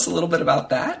you tell us a little bit about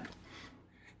that?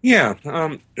 Yeah.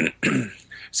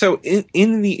 So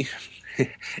in the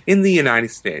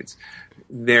United States,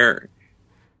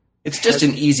 it's just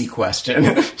an easy question.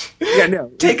 Yeah,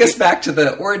 no. Take us back to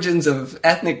the origins of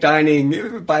ethnic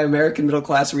dining by American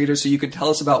middle-class readers so you could tell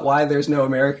us about why there's no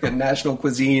American national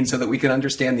cuisine so that we can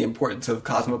understand the importance of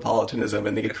cosmopolitanism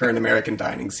in the current American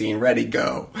dining scene. Ready,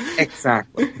 go.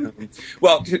 Exactly.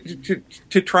 Well,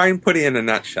 to try and put it in a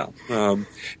nutshell,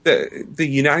 the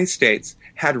United States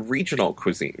had regional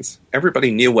cuisines.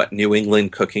 Everybody knew what New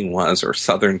England cooking was or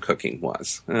Southern cooking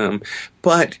was.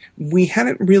 But we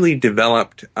hadn't really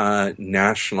developed a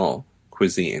national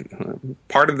cuisine.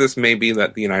 Part of this may be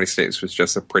that the United States was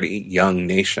just a pretty young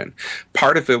nation.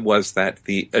 Part of it was that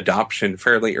the adoption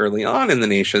fairly early on in the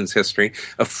nation's history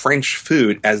of French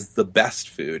food as the best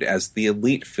food, as the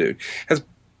elite food, has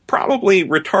probably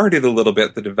retarded a little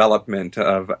bit the development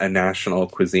of a national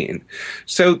cuisine.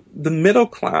 So the middle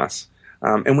class,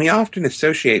 and we often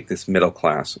associate this middle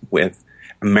class with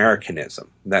Americanism,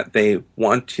 that they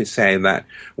want to say that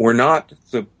we're not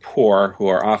the poor who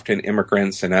are often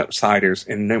immigrants and outsiders,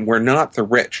 and we're not the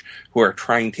rich who are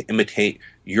trying to imitate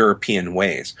European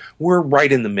ways. We're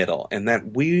right in the middle, and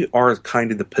that we are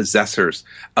kind of the possessors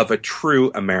of a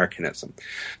true Americanism.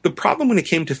 The problem when it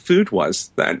came to food was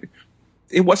that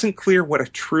it wasn't clear what a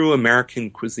true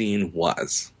American cuisine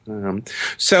was.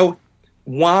 So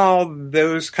while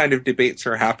those kind of debates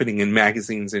are happening in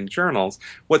magazines and journals,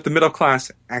 what the middle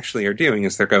class actually are doing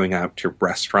is they're going out to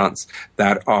restaurants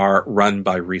that are run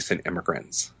by recent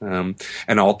immigrants, an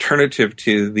alternative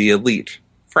to the elite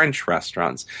French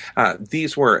restaurants.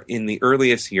 These were in the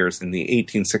earliest years, in the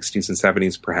 1860s and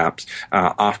 70s perhaps,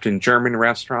 often German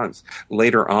restaurants.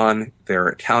 Later on, they're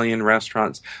Italian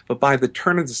restaurants. But by the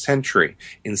turn of the century,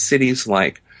 in cities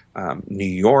like New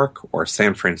York or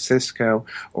San Francisco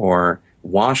or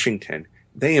Washington,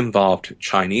 they involved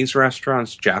Chinese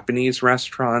restaurants, Japanese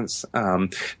restaurants.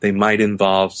 They might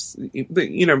involve,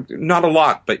 not a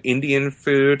lot, but Indian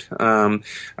food. So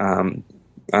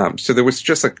there was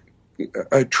just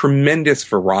a tremendous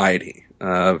variety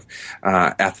of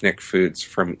ethnic foods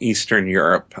from Eastern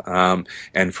Europe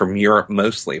and from Europe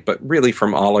mostly, but really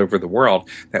from all over the world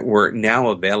that were now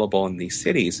available in these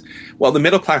cities. Well, the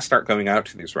middle class start going out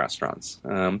to these restaurants.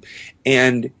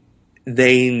 And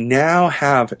they now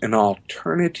have an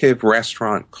alternative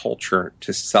restaurant culture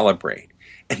to celebrate.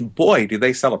 And boy, do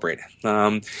they celebrate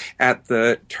it. At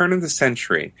the turn of the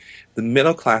century, the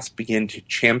middle class began to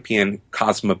champion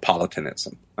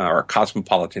cosmopolitanism or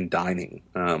cosmopolitan dining.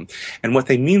 And what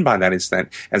they mean by that is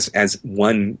that, as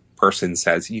one person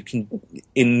says,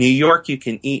 in New York, you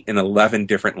can eat in 11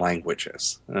 different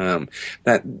languages.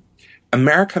 That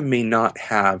America may not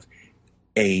have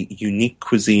a unique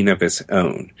cuisine of its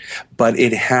own, but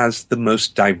it has the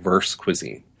most diverse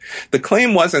cuisine. The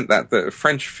claim wasn't that the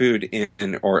French food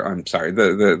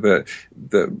the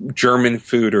German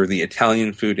food or the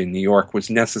Italian food in New York was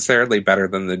necessarily better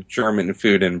than the German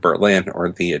food in Berlin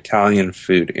or the Italian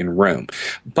food in Rome.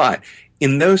 But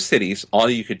in those cities,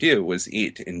 all you could do was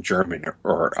eat in German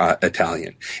or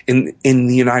Italian. In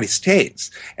the United States,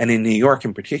 and in New York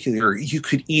in particular, you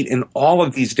could eat in all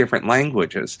of these different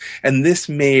languages. And this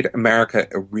made America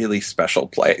a really special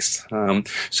place.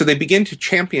 So they begin to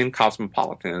champion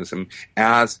cosmopolitanism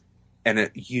as a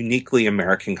uniquely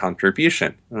American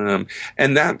contribution.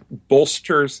 And that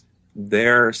bolsters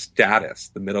their status,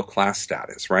 the middle class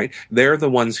status, right? They're the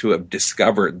ones who have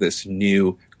discovered this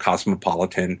new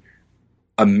cosmopolitan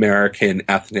American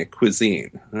ethnic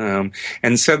cuisine.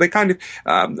 And so they kind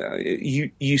of,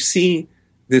 you see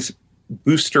this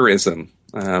boosterism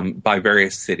by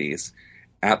various cities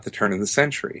at the turn of the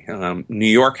century. New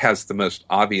York has the most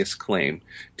obvious claim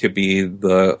to be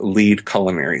the lead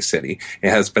culinary city. It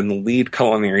has been the lead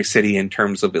culinary city in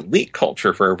terms of elite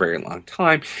culture for a very long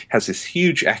time, has this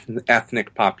huge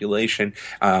ethnic population,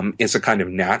 is a kind of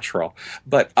natural.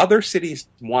 But other cities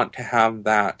want to have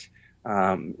that,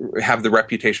 have the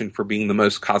reputation for being the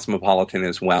most cosmopolitan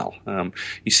as well.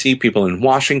 You see people in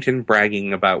Washington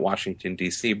bragging about Washington,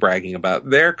 D.C., bragging about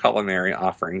their culinary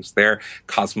offerings, their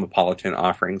cosmopolitan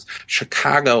offerings.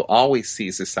 Chicago always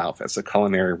sees itself as a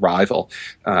culinary rival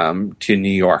to New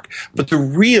York. But the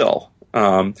real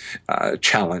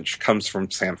challenge comes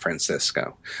from San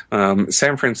Francisco.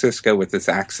 San Francisco, with its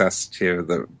access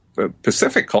to the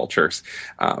Pacific cultures,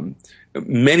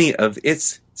 many of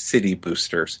its city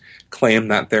boosters claim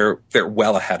that they're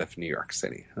well ahead of New York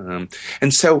City.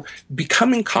 And so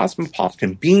becoming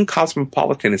cosmopolitan, being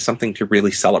cosmopolitan is something to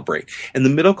really celebrate. And the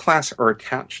middle class are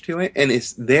attached to it, and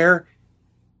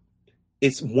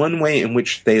it's one way in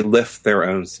which they lift their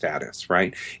own status,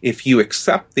 right? If you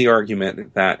accept the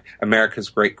argument that America's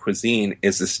great cuisine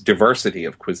is this diversity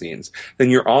of cuisines,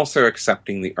 then you're also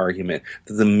accepting the argument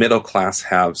that the middle class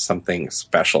have something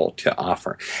special to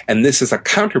offer. And this is a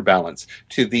counterbalance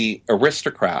to the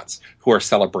aristocrats who are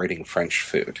celebrating French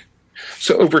food.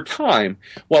 So over time,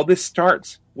 while this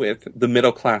starts with the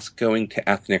middle class going to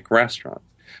ethnic restaurants,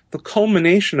 the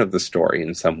culmination of the story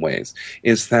in some ways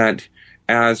is that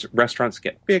as restaurants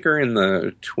get bigger in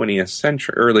the 20th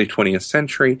century, early 20th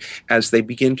century, as they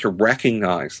begin to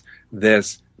recognize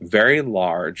this very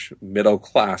large middle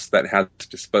class that has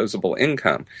disposable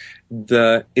income,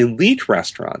 the elite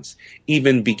restaurants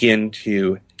even begin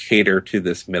to cater to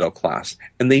this middle class.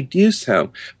 And they do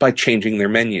so by changing their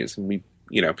menus. And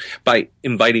by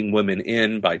inviting women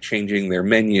in, by changing their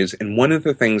menus. And one of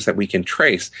the things that we can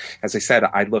trace, as I said,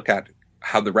 I look at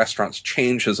how the restaurants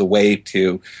change as a way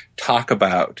to talk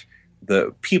about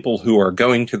the people who are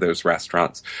going to those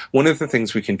restaurants. One of the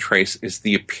things we can trace is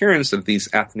the appearance of these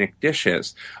ethnic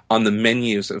dishes on the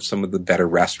menus of some of the better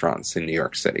restaurants in New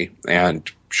York City and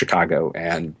Chicago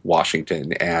and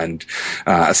Washington and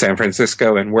San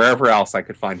Francisco and wherever else I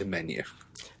could find a menu.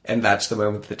 And that's the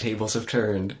moment the tables have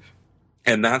turned.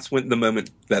 And that's when the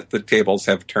moment that the tables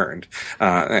have turned,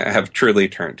 have truly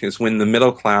turned, is when the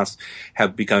middle class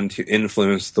have begun to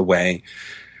influence the way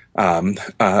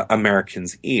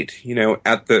Americans eat.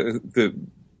 At the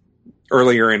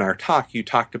earlier in our talk, you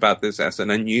talked about this as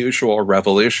an unusual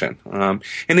revolution, and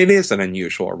it is an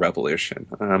unusual revolution.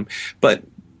 But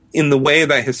in the way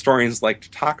that historians like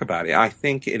to talk about it, I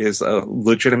think it is a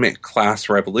legitimate class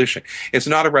revolution. It's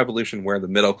not a revolution where the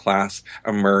middle class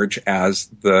emerge as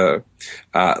the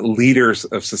leaders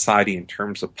of society in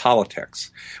terms of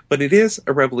politics, but it is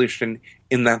a revolution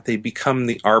in that they become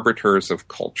the arbiters of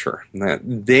culture, that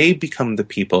they become the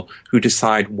people who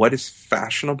decide what is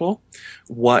fashionable,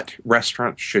 what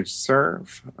restaurants should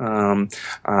serve,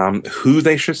 who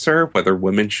they should serve, whether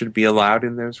women should be allowed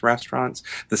in those restaurants,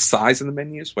 the size of the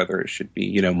menus, whether it should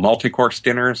be, multi-course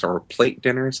dinners or plate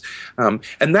dinners.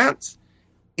 And that's,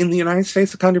 in the United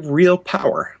States, a kind of real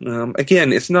power.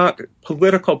 Again, it's not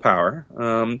political power,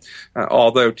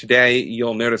 although today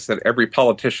you'll notice that every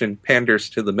politician panders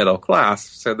to the middle class,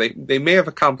 so they may have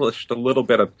accomplished a little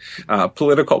bit of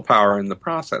political power in the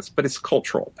process, but it's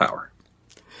cultural power.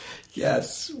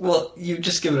 Yes. Well, you've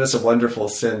just given us a wonderful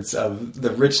sense of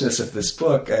the richness of this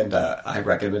book, and I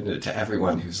recommend it to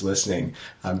everyone who's listening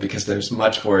because there's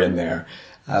much more in there.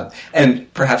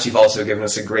 And perhaps you've also given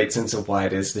us a great sense of why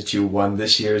it is that you won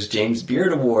this year's James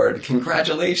Beard Award.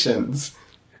 Congratulations.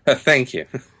 Thank you.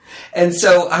 And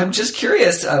so I'm just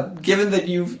curious, given that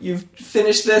you've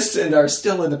finished this and are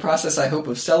still in the process, I hope,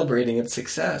 of celebrating its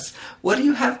success, what do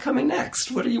you have coming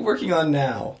next? What are you working on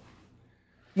now?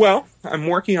 Well, I'm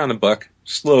working on a book,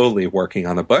 slowly working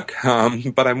on a book,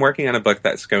 but I'm working on a book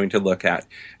that's going to look at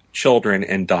children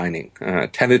and dining,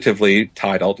 tentatively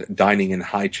titled Dining in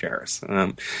High Chairs.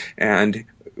 And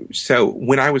so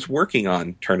when I was working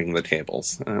on Turning the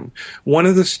Tables, one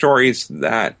of the stories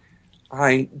that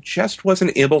I just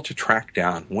wasn't able to track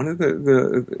down. One of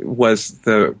was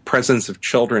the presence of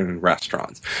children in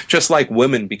restaurants. Just like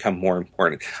women become more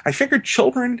important, I figured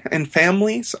children and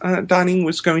families dining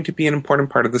was going to be an important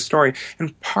part of the story.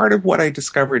 And part of what I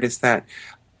discovered is that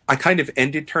I kind of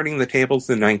ended Turning the Tables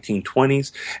in the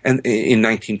 1920s and in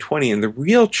 1920, and the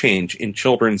real change in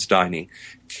children's dining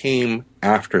came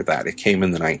after that. It came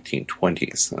in the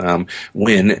 1920s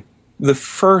when the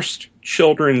first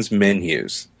children's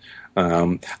menus,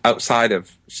 outside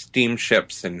of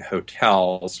steamships and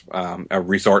hotels,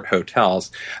 resort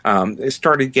hotels,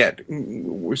 started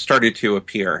to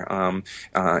appear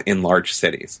in large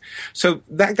cities. So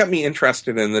that got me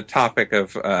interested in the topic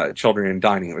of children and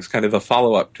dining. It was kind of a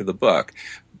follow-up to the book.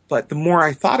 But the more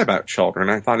I thought about children,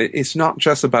 I thought it's not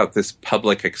just about this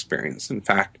public experience. In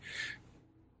fact,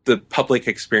 the public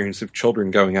experience of children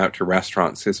going out to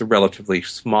restaurants is a relatively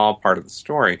small part of the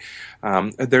story.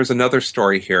 There's another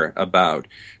story here about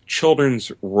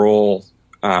children's role,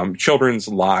 children's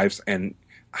lives, and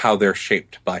how they're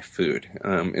shaped by food.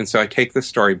 And so I take this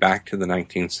story back to the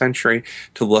 19th century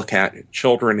to look at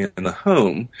children in the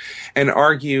home and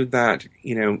argue that,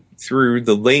 through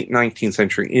the late 19th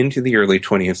century into the early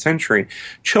 20th century,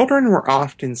 children were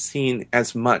often seen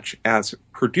as much as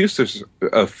producers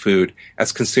of food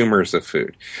as consumers of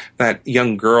food. That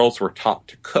young girls were taught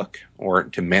to cook or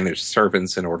to manage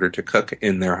servants in order to cook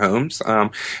in their homes,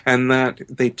 and that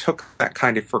they took that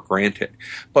kind of for granted.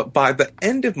 But by the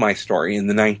end of my story in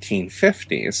the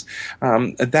 1950s,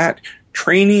 that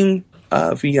training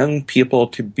of young people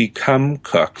to become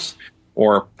cooks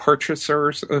or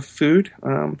purchasers of food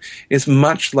is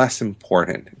much less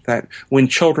important. That when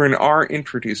children are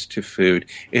introduced to food,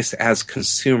 it's as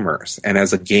consumers and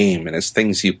as a game and as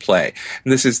things you play.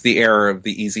 And this is the era of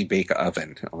the easy bake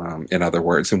oven, in other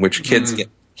words, in which kids get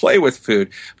play with food,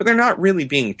 but they're not really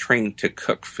being trained to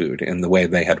cook food in the way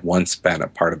they had once been a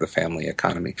part of the family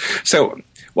economy. So,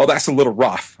 well, that's a little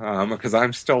rough because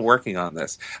I'm still working on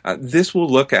this. This will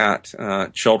look at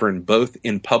children both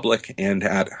in public and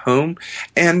at home,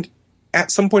 and at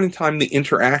some point in time, the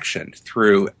interaction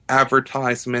through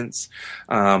advertisements,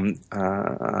 through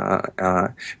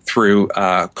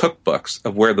cookbooks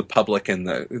of where the public and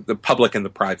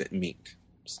the private meet.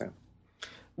 So.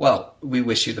 Well, we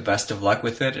wish you the best of luck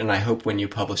with it, and I hope when you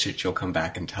publish it, you'll come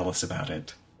back and tell us about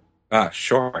it.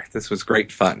 Sure. This was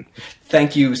great fun.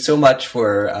 Thank you so much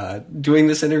for doing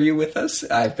this interview with us.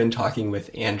 I've been talking with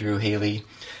Andrew Haley,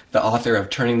 the author of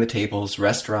Turning the Tables,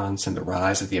 Restaurants, and the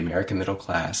Rise of the American Middle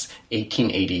Class,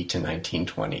 1880 to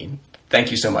 1920. Thank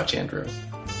you so much, Andrew.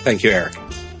 Thank you, Eric.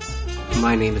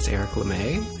 My name is Eric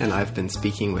LeMay, and I've been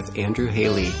speaking with Andrew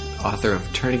Haley, author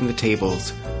of Turning the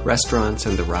Tables, Restaurants,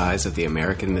 and the Rise of the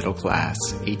American Middle Class,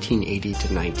 1880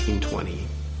 to 1920.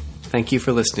 Thank you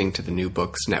for listening to the New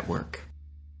Books Network.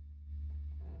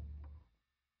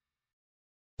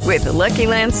 With the Lucky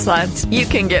Land Slots, you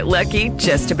can get lucky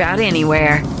just about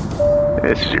anywhere.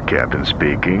 This is your captain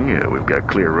speaking. We've got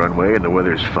clear runway and the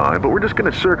weather's fine, but we're just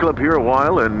going to circle up here a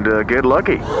while and get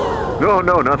lucky. No,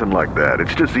 nothing like that.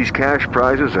 It's just these cash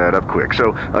prizes add up quick.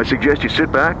 So I suggest you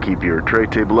sit back, keep your tray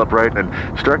table upright,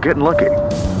 and start getting lucky.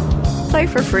 Play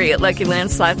for free at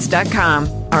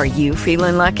LuckyLandSlots.com. Are you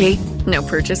feeling lucky? No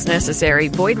purchase necessary.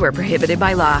 Void where prohibited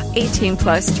by law.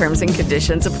 18+ terms and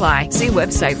conditions apply. See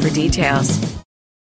website for details.